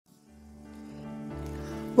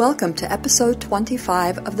Welcome to episode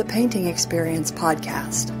 25 of the Painting Experience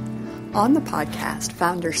podcast. On the podcast,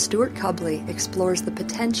 founder Stewart Cubley explores the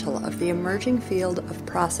potential of the emerging field of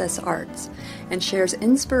process arts and shares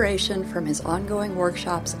inspiration from his ongoing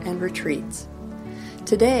workshops and retreats.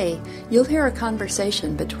 Today, you'll hear a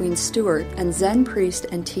conversation between Stewart and Zen priest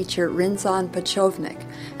and teacher Rinzan Pechovnik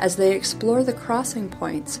as they explore the crossing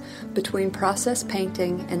points between process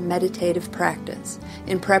painting and meditative practice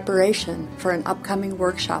in preparation for an upcoming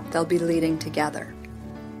workshop they'll be leading together.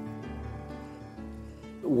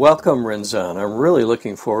 Welcome, Rinzan. I'm really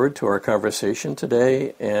looking forward to our conversation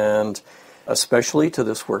today, and especially to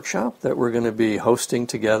this workshop that we're going to be hosting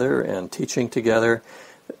together and teaching together.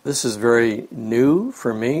 This is very new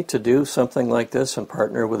for me to do something like this and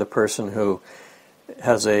partner with a person who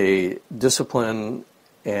has a discipline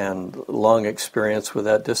and long experience with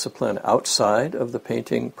that discipline outside of the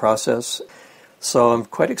painting process. So I'm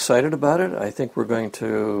quite excited about it. I think we're going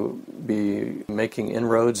to be making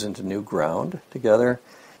inroads into new ground together.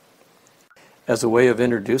 As a way of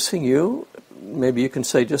introducing you, maybe you can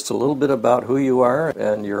say just a little bit about who you are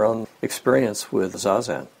and your own experience with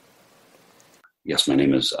Zazen. Yes, my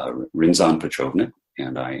name is Rinzan Pechovnik,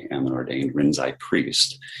 and I am an ordained Rinzai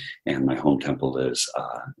priest. And my home temple is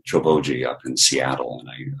Choboji up in Seattle, and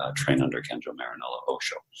I train under Kenjo Marinello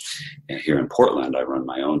Osho. And here in Portland, I run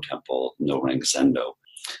my own temple, No Rank Zendo.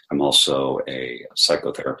 I'm also a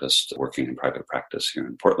psychotherapist working in private practice here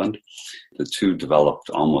in Portland. The two developed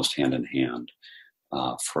almost hand in hand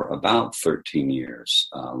for about 13 years,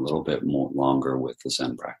 a little bit more longer with the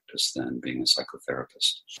Zen practice than being a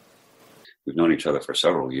psychotherapist. We've known each other for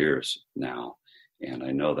several years now, and I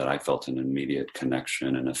know that I felt an immediate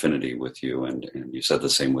connection and affinity with you, and you said the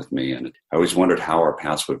same with me. And I always wondered how our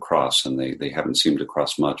paths would cross, and they haven't seemed to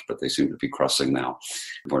cross much, but they seem to be crossing now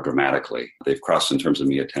more dramatically. They've crossed in terms of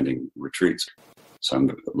me attending retreats, so I'm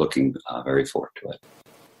looking very forward to it.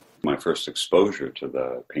 My first exposure to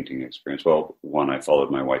the painting experience, well, one, I followed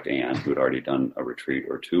my wife Anne, who had already done a retreat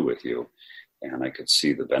or two with you, and I could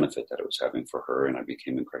see the benefit that it was having for her, and I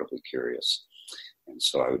became incredibly curious. And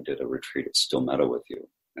so I did a retreat at Still Meadow with you.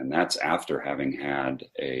 And that's after having had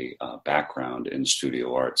a background in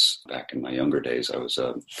studio arts. Back in my younger days, I was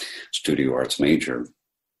a studio arts major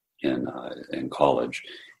in college.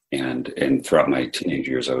 And throughout my teenage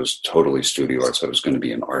years, I was totally studio arts. I was going to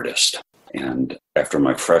be an artist. And after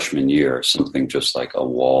my freshman year, something just like a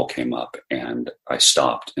wall came up, and I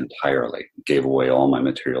stopped entirely, gave away all my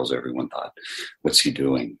materials. Everyone thought, what's he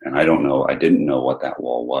doing? And I didn't know what that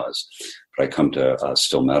wall was. But I come to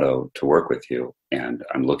Still Meadow to work with you, and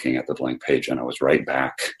I'm looking at the blank page, and I was right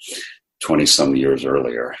back 20-some years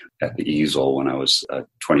earlier at the easel when I was a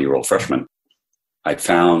 20-year-old freshman. I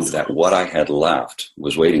found that what I had left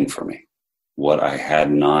was waiting for me. What I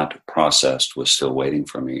had not processed was still waiting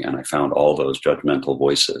for me. And I found all those judgmental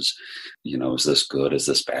voices. You know, is this good? Is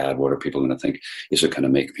this bad? What are people going to think? Is it going to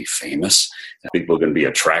make me famous? Are people going to be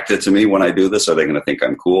attracted to me when I do this? Are they going to think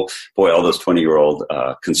I'm cool? Boy, all those 20-year-old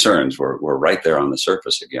concerns were right there on the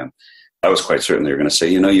surface again. I was quite certain they were going to say,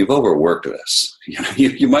 you've overworked this.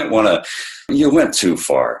 You might want to, you went too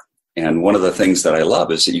far. And one of the things that I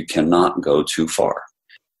love is that you cannot go too far.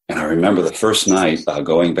 And I remember the first night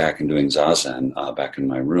going back and doing Zazen back in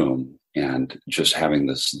my room and just having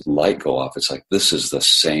this light go off. It's like, this is the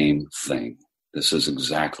same thing. This is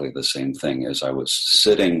exactly the same thing as I was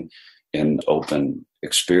sitting in open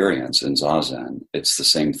experience in Zazen. It's the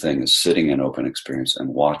same thing as sitting in open experience and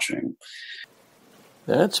watching.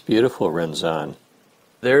 That's beautiful, Rinzan.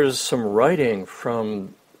 There's some writing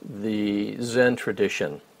from the Zen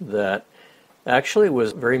tradition that actually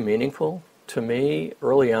was very meaningful to me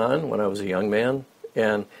early on when I was a young man,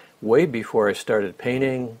 and way before I started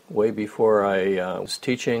painting, way before I was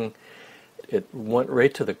teaching. It went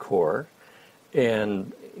right to the core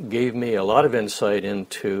and gave me a lot of insight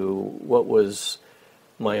into what was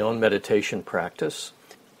my own meditation practice.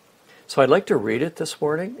 So I'd like to read it this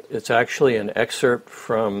morning. It's actually an excerpt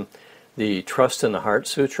from the Trust in the Heart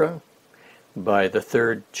Sutra by the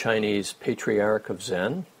third Chinese patriarch of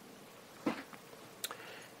Zen.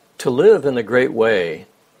 To live in the great way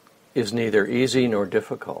is neither easy nor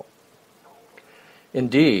difficult.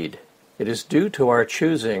 Indeed, it is due to our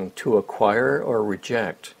choosing to acquire or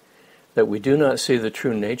reject that we do not see the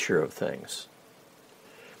true nature of things.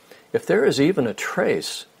 If there is even a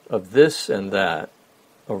trace of this and that,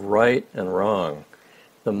 of right and wrong,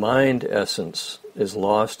 the mind essence is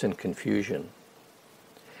lost in confusion.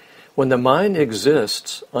 When the mind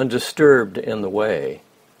exists undisturbed in the way,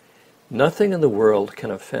 nothing in the world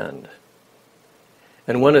can offend.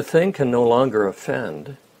 And when a thing can no longer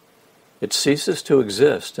offend, it ceases to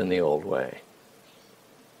exist in the old way.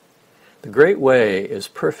 The great way is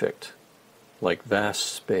perfect, like vast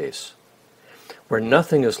space, where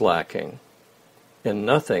nothing is lacking and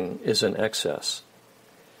nothing is in excess.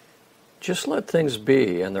 Just let things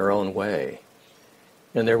be in their own way,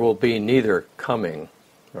 and there will be neither coming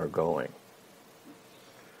nor going.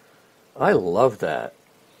 I love that.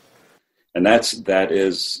 And that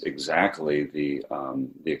is exactly the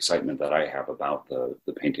excitement that I have about the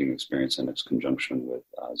painting experience in its conjunction with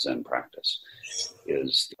Zen practice.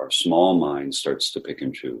 Is our small mind starts to pick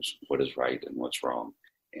and choose what is right and what's wrong.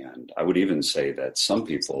 And I would even say that some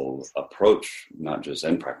people approach not just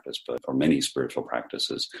Zen practice, but for many spiritual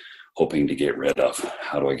practices, hoping to get rid of,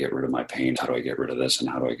 how do I get rid of my pain? How do I get rid of this? And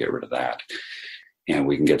how do I get rid of that? And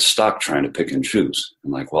we can get stuck trying to pick and choose.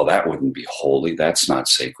 And like, well, that wouldn't be holy. That's not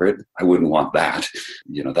sacred. I wouldn't want that.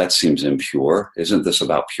 That seems impure. Isn't this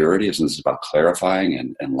about purity? Isn't this about clarifying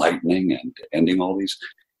and enlightening and ending all these?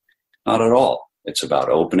 Not at all. It's about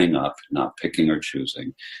opening up, not picking or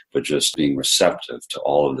choosing, but just being receptive to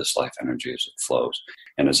all of this life energy as it flows.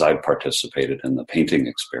 And as I've participated in the painting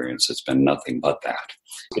experience, it's been nothing but that.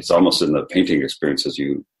 It's almost in the painting experience, as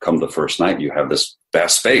you come the first night, you have this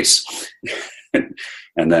vast space.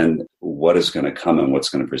 And then what is going to come and what's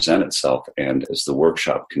going to present itself. And as the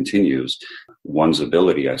workshop continues, one's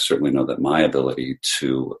ability, I certainly know that my ability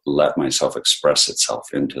to let myself express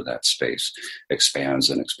itself into that space expands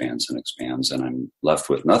and expands and expands. And I'm left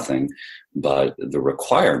with nothing but the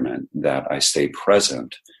requirement that I stay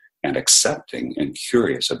present and accepting and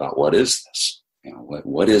curious about what is this?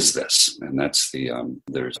 What is this? And that's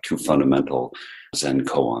there's two fundamental Zen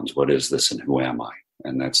koans. What is this and who am I?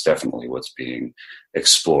 And that's definitely what's being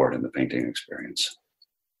explored in the painting experience.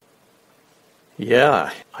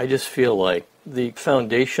 Yeah, I just feel like the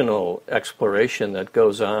foundational exploration that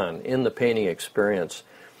goes on in the painting experience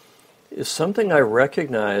is something I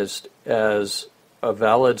recognized as a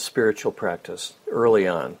valid spiritual practice early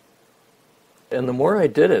on. And the more I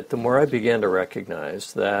did it, the more I began to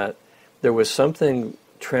recognize that there was something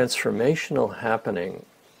transformational happening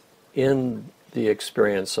in the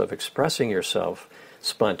experience of expressing yourself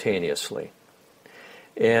spontaneously.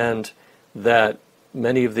 And that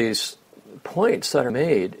many of these points that are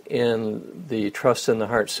made in the Trust in the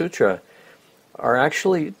Heart Sutra are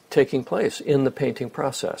actually taking place in the painting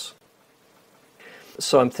process.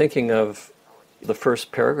 So I'm thinking of the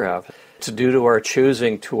first paragraph, "It's due to our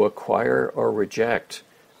choosing to acquire or reject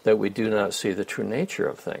that we do not see the true nature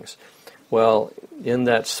of things." Well, in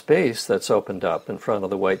that space that's opened up in front of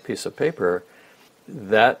the white piece of paper,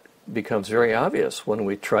 that becomes very obvious when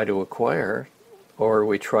we try to acquire or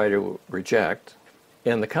we try to reject,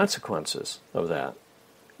 and the consequences of that.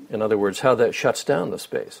 In other words, how that shuts down the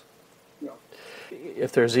space. Yeah.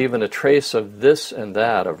 If there's even a trace of this and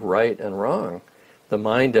that, of right and wrong, the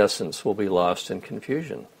mind essence will be lost in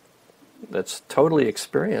confusion. That's totally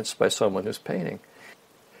experienced by someone who's painting.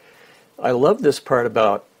 I love this part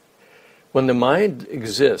about when the mind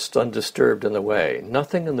exists undisturbed in the way,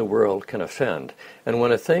 nothing in the world can offend. And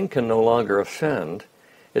when a thing can no longer offend,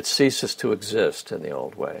 it ceases to exist in the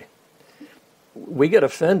old way. We get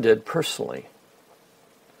offended personally.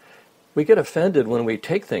 We get offended when we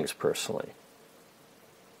take things personally.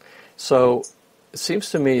 So it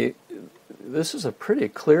seems to me this is a pretty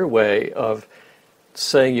clear way of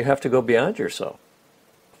saying you have to go beyond yourself.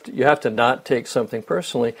 You have to not take something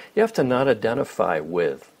personally. You have to not identify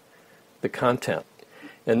with the content.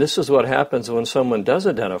 And this is what happens when someone does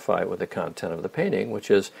identify with the content of the painting,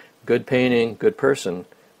 which is good painting, good person,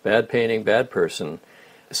 bad painting, bad person.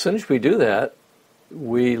 As soon as we do that,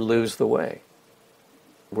 we lose the way.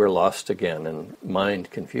 We're lost again in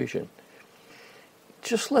mind confusion.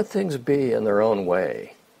 Just let things be in their own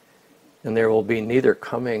way, and there will be neither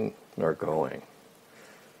coming nor going.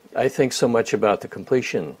 I think so much about the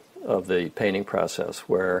completion of the painting process,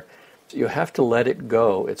 where you have to let it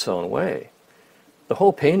go its own way. The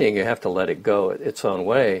whole painting, you have to let it go its own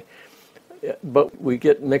way, but we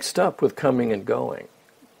get mixed up with coming and going.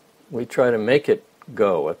 We try to make it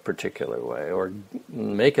go a particular way or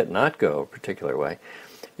make it not go a particular way.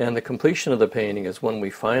 And the completion of the painting is when we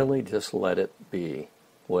finally just let it be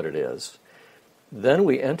what it is. Then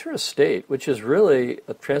we enter a state which is really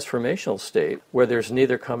a transformational state where there's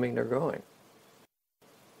neither coming nor going.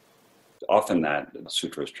 Often that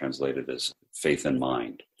sutra is translated as faith in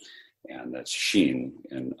mind, and that's Shin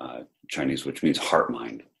in Chinese, which means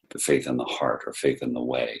heart-mind, faith in the heart or faith in the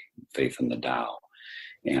way, faith in the Tao.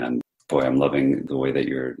 And boy, I'm loving the way that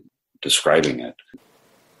you're describing it.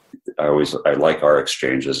 I like our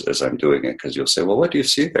exchanges as I'm doing it, because you'll say, well, what do you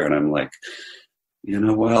see there? And I'm like,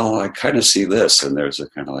 well, I kind of see this. And there's a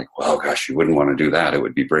kind of like, well, gosh, you wouldn't want to do that. It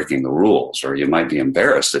would be breaking the rules, or you might be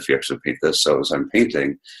embarrassed if you actually paint this. So as I'm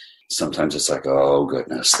painting, sometimes it's like, oh,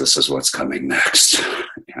 goodness, this is what's coming next.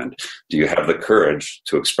 And do you have the courage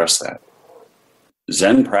to express that?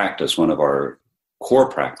 Zen practice, one of our core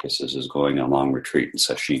practices, is going on long retreat in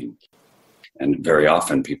sesshin. And very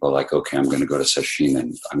often people are like, okay, I'm going to go to sesshin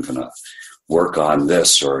and I'm going to work on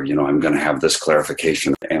this, or, I'm going to have this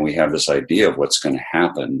clarification. And we have this idea of what's going to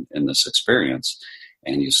happen in this experience.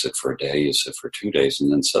 And you sit for a day, you sit for 2 days,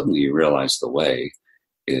 and then suddenly you realize the way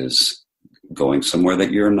is going somewhere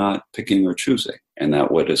that you're not picking or choosing. And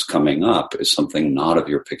that what is coming up is something not of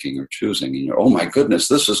your picking or choosing. And you're, oh my goodness,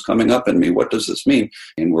 this is coming up in me. What does this mean?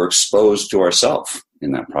 And we're exposed to ourselves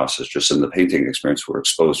in that process. Just in the painting experience, we're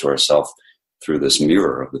exposed to ourselves through this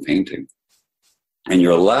mirror of the painting. And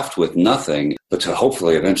you're left with nothing but to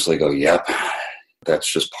hopefully eventually go, yep,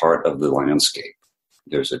 that's just part of the landscape.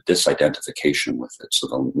 There's a disidentification with it. So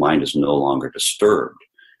the mind is no longer disturbed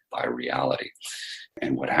by reality.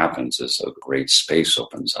 And what happens is a great space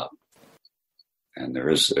opens up. And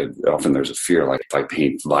often there's a fear, like, if I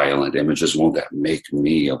paint violent images, won't that make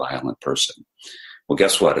me a violent person? Well,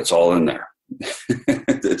 guess what? It's all in there.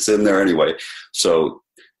 It's in there anyway. So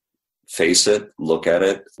face it, look at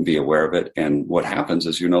it, be aware of it. And what happens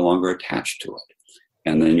is you're no longer attached to it.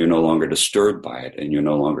 And then you're no longer disturbed by it, and you're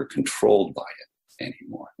no longer controlled by it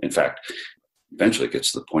anymore. In fact, eventually it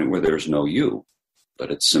gets to the point where there's no you,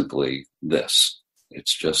 but it's simply this.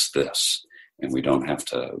 It's just this. And we don't have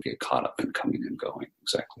to get caught up in coming and going,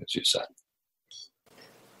 exactly as you said.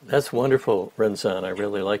 That's wonderful, Rinzan. I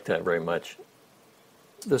really like that very much.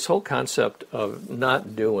 This whole concept of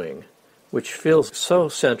not doing, which feels so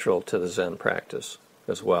central to the Zen practice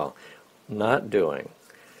as well, not doing,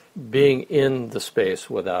 being in the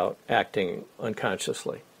space without acting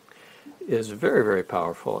unconsciously, is very, very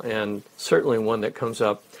powerful, and certainly one that comes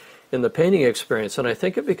up in the painting experience. And I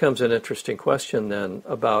think it becomes an interesting question then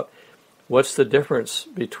about what's the difference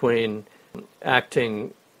between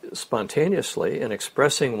acting spontaneously and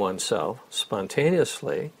expressing oneself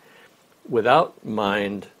spontaneously without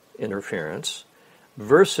mind interference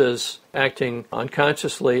versus acting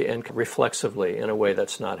unconsciously and reflexively in a way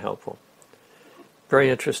that's not helpful. Very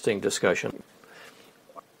interesting discussion.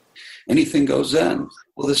 Anything goes Zen.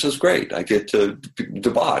 Well, this is great. I get to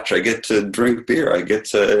debauch. I get to drink beer. I get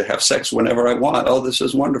to have sex whenever I want. Oh, this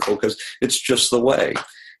is wonderful because it's just the way.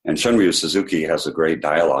 And Shunryu Suzuki has a great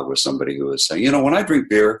dialogue with somebody who is saying, when I drink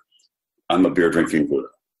beer, I'm a beer-drinking Buddha.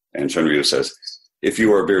 And Shunryu says, if you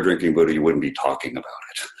were a beer-drinking Buddha, you wouldn't be talking about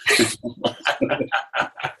it.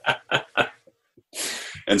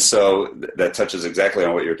 And so that touches exactly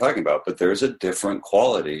on what you're talking about. But there's a different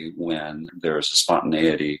quality when there's a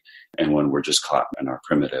spontaneity and when we're just caught in our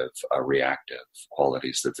primitive, reactive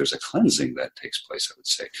qualities, that there's a cleansing that takes place, I would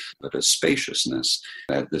say, but a spaciousness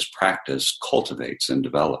that this practice cultivates and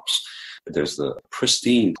develops. There's the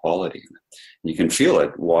pristine quality in it. You can feel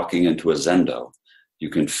it walking into a zendo. You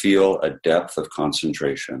can feel a depth of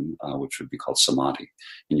concentration, which would be called samadhi.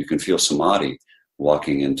 And you can feel samadhi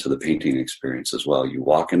walking into the painting experience as well. You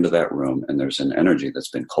walk into that room and there's an energy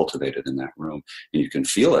that's been cultivated in that room, and you can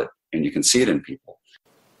feel it and you can see it in people.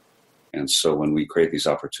 And so when we create these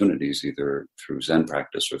opportunities, either through Zen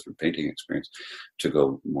practice or through painting experience, to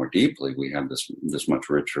go more deeply, we have this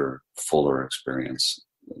much richer, fuller experience,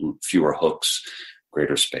 fewer hooks,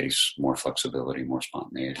 greater space, more flexibility, more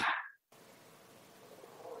spontaneity.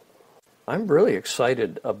 I'm really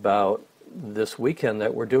excited about this weekend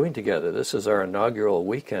that we're doing together. This is our inaugural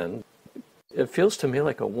weekend. It feels to me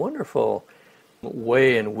like a wonderful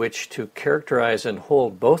way in which to characterize and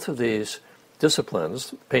hold both of these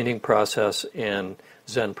disciplines, painting process and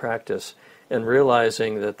Zen practice, and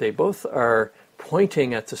realizing that they both are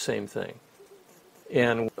pointing at the same thing.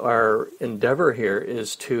 And our endeavor here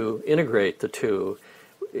is to integrate the two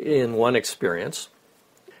in one experience.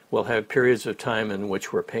 We'll have periods of time in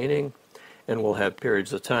which we're painting, and we'll have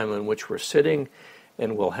periods of time in which we're sitting,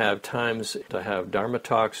 and we'll have times to have Dharma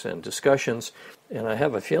talks and discussions. And I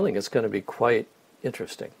have a feeling it's going to be quite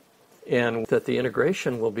interesting, and that the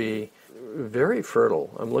integration will be very fertile.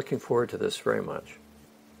 I'm looking forward to this very much.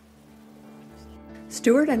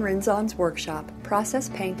 Stewart and Rinzan's workshop, Process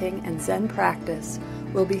Painting and Zen Practice,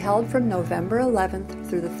 will be held from November 11th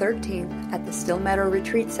through the 13th at the Still Meadow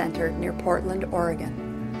Retreat Center near Portland, Oregon.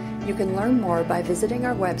 You can learn more by visiting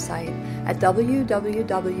our website at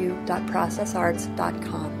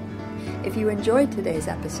www.processarts.com. If you enjoyed today's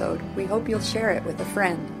episode, we hope you'll share it with a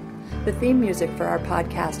friend. The theme music for our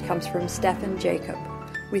podcast comes from Stephen Jacob.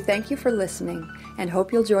 We thank you for listening and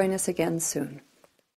hope you'll join us again soon.